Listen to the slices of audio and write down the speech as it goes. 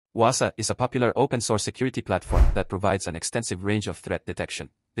Wazuh is a popular open-source security platform that provides an extensive range of threat detection,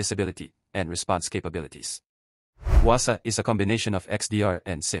 visibility, and response capabilities. Wazuh is a combination of XDR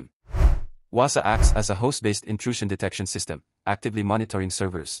and SIEM. Wazuh acts as a host-based intrusion detection system, actively monitoring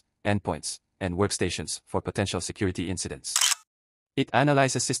servers, endpoints, and workstations for potential security incidents. It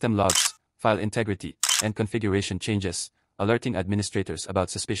analyzes system logs, file integrity, and configuration changes, alerting administrators about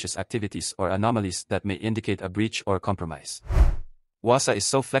suspicious activities or anomalies that may indicate a breach or compromise. Wazuh is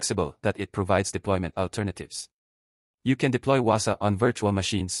so flexible that it provides deployment alternatives. You can deploy Wazuh on virtual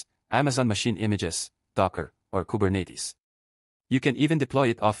machines, Amazon Machine Images, Docker, or Kubernetes. You can even deploy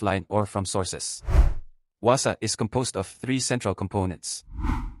it offline or from sources. Wazuh is composed of 3 central components.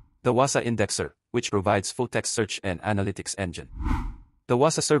 The wazuh-indexer, which provides full-text search and analytics engine. The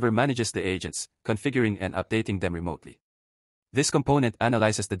Wazuh server manages the agents, configuring and updating them remotely. This component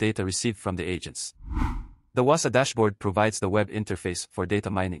analyzes the data received from the agents. The Wazuh Dashboard provides the web interface for data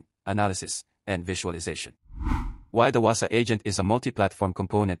mining, analysis, and visualization. While the Wazuh Agent is a multi-platform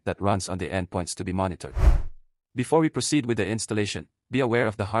component that runs on the endpoints to be monitored. Before we proceed with the installation, be aware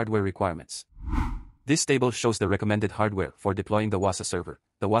of the hardware requirements. This table shows the recommended hardware for deploying the Wazuh server,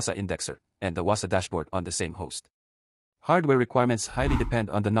 the wazuh-indexer, and the Wazuh Dashboard on the same host. Hardware requirements highly depend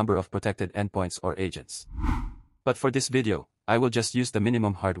on the number of protected endpoints or agents. But for this video, I will just use the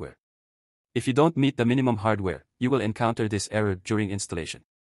minimum hardware. If you don't meet the minimum hardware, you will encounter this error during installation.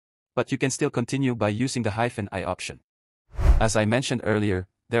 But you can still continue by using the -i option. As I mentioned earlier,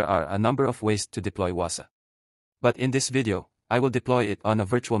 there are a number of ways to deploy Wazuh. But in this video, I will deploy it on a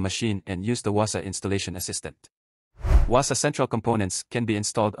virtual machine and use the Wazuh Installation Assistant. Wazuh Central Components can be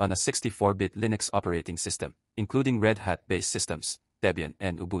installed on a 64-bit Linux operating system, including Red Hat-based systems, Debian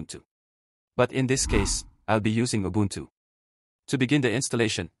and Ubuntu. But in this case, I'll be using Ubuntu. To begin the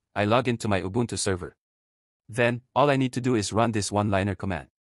installation, I log into my Ubuntu server. Then, all I need to do is run this one-liner command.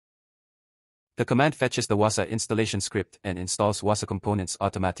 The command fetches the Wazuh installation script and installs Wazuh components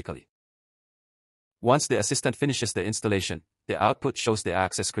automatically. Once the assistant finishes the installation, the output shows the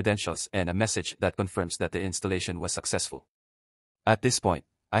access credentials and a message that confirms that the installation was successful. At this point,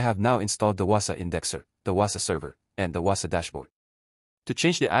 I have now installed the wazuh-indexer, the Wazuh server, and the Wazuh Dashboard. To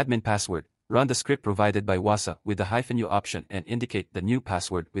change the admin password, run the script provided by Wazuh with the -u option and indicate the new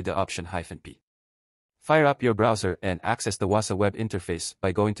password with the option -p. Fire up your browser and access the Wazuh web interface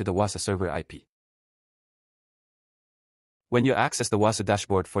by going to the Wazuh server IP. When you access the Wazuh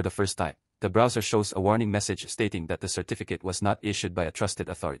Dashboard for the first time, the browser shows a warning message stating that the certificate was not issued by a trusted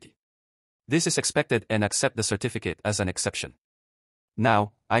authority. This is expected and accept the certificate as an exception.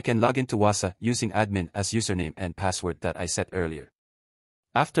 Now, I can log into Wazuh using admin as username and password that I set earlier.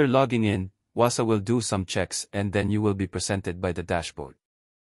 After logging in, Wazuh will do some checks and then you will be presented by the dashboard.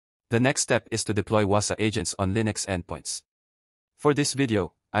 The next step is to deploy Wazuh agents on Linux endpoints. For this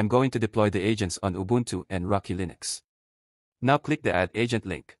video, I'm going to deploy the agents on Ubuntu and Rocky Linux. Now click the Add Agent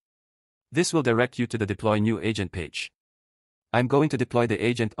link. This will direct you to the Deploy New Agent page. I'm going to deploy the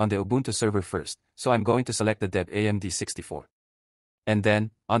agent on the Ubuntu server first, so I'm going to select the deb AMD64. And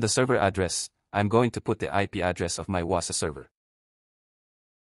then, on the server address, I'm going to put the IP address of my Wazuh server.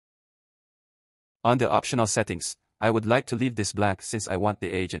 On the optional settings, I would like to leave this blank since I want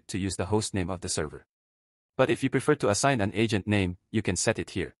the agent to use the hostname of the server. But if you prefer to assign an agent name, you can set it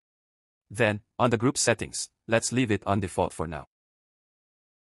here. Then, on the group settings, let's leave it on default for now.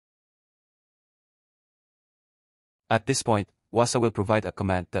 At this point, Wazuh will provide a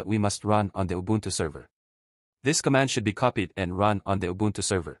command that we must run on the Ubuntu server. This command should be copied and run on the Ubuntu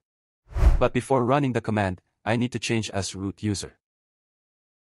server. But before running the command, I need to change as root user.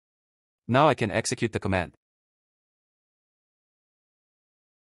 Now I can execute the command.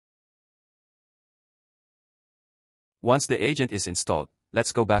 Once the agent is installed,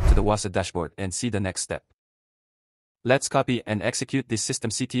 let's go back to the Wazuh dashboard and see the next step. Let's copy and execute these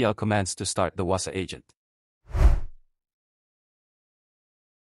systemctl commands to start the Wazuh agent.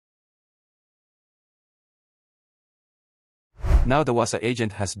 Now the Wazuh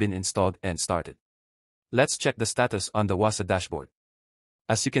agent has been installed and started. Let's check the status on the Wazuh dashboard.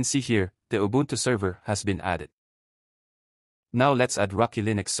 As you can see here, the Ubuntu server has been added. Now let's add Rocky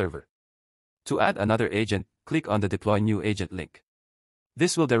Linux server. To add another agent, click on the Deploy New Agent link.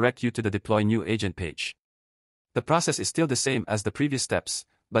 This will direct you to the Deploy New Agent page. The process is still the same as the previous steps,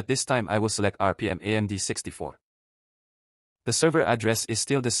 but this time I will select RPM AMD64. The server address is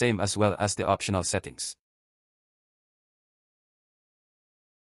still the same as well as the optional settings.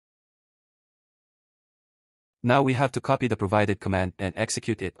 Now we have to copy the provided command and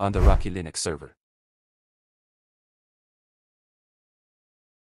execute it on the Rocky Linux server.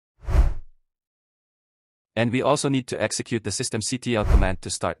 And we also need to execute the systemctl command to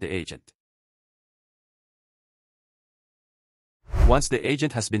start the agent. Once the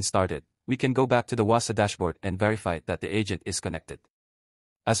agent has been started, we can go back to the Wazuh dashboard and verify that the agent is connected.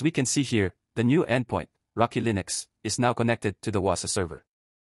 As we can see here, the new endpoint, Rocky Linux, is now connected to the Wazuh server.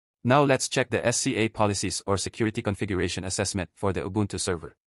 Now let's check the SCA policies or security configuration assessment for the Ubuntu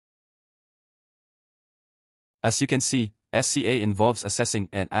server. As you can see, SCA involves assessing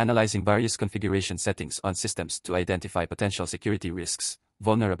and analyzing various configuration settings on systems to identify potential security risks,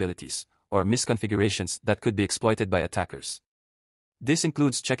 vulnerabilities, or misconfigurations that could be exploited by attackers. This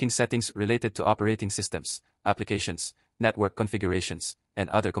includes checking settings related to operating systems, applications, network configurations, and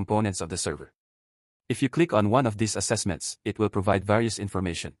other components of the server. If you click on one of these assessments, it will provide various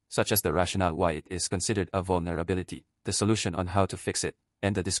information, such as the rationale why it is considered a vulnerability, the solution on how to fix it,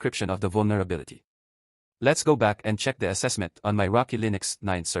 and the description of the vulnerability. Let's go back and check the assessment on my Rocky Linux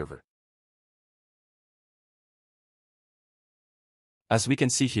 9 server. As we can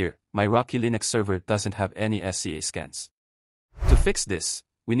see here, my Rocky Linux server doesn't have any SCA scans. To fix this,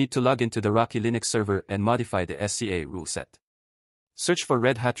 we need to log into the Rocky Linux server and modify the SCA rule set. Search for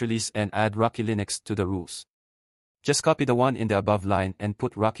Red Hat release and add Rocky Linux to the rules. Just copy the one in the above line and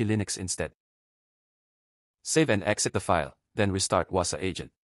put Rocky Linux instead. Save and exit the file, then restart Wazuh Agent.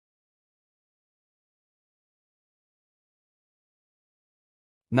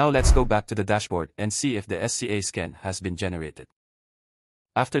 Now let's go back to the dashboard and see if the SCA scan has been generated.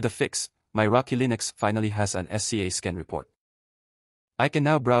 After the fix, my Rocky Linux finally has an SCA scan report. I can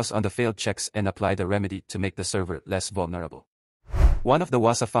now browse on the failed checks and apply the remedy to make the server less vulnerable. One of the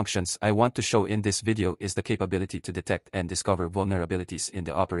Wazuh functions I want to show in this video is the capability to detect and discover vulnerabilities in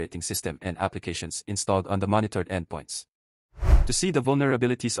the operating system and applications installed on the monitored endpoints. To see the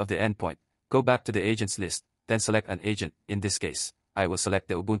vulnerabilities of the endpoint, go back to the agents list, then select an agent. In this case, I will select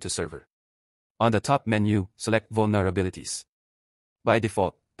the Ubuntu server. On the top menu, select Vulnerabilities. By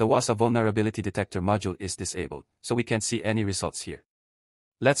default, the Wazuh Vulnerability Detector module is disabled, so we can't see any results here.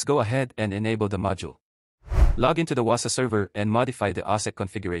 Let's go ahead and enable the module. Log into the Wazuh server and modify the ossec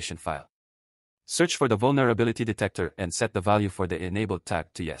configuration file. Search for the vulnerability detector and set the value for the enabled tag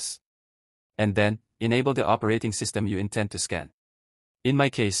to yes. And then, enable the operating system you intend to scan. In my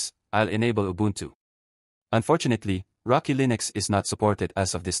case, I'll enable Ubuntu. Unfortunately, Rocky Linux is not supported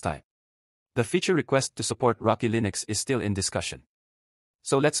as of this time. The feature request to support Rocky Linux is still in discussion.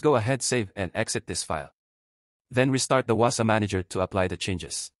 So let's go ahead, save and exit this file. Then restart the Wazuh manager to apply the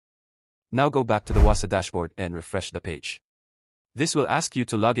changes. Now go back to the Wazuh dashboard and refresh the page. This will ask you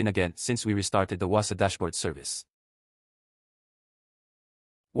to log in again since we restarted the Wazuh dashboard service.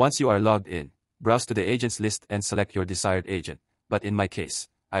 Once you are logged in, browse to the agents list and select your desired agent, but in my case,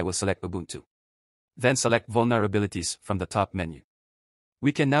 I will select Ubuntu. Then select Vulnerabilities from the top menu.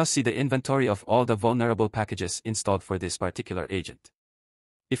 We can now see the inventory of all the vulnerable packages installed for this particular agent.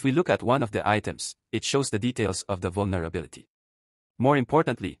 If we look at one of the items, it shows the details of the vulnerability. More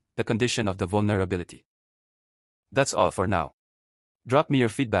importantly, the condition of the vulnerability. That's all for now. Drop me your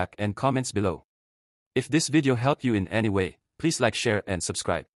feedback and comments below. If this video helped you in any way, please like, share and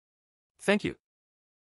subscribe. Thank you.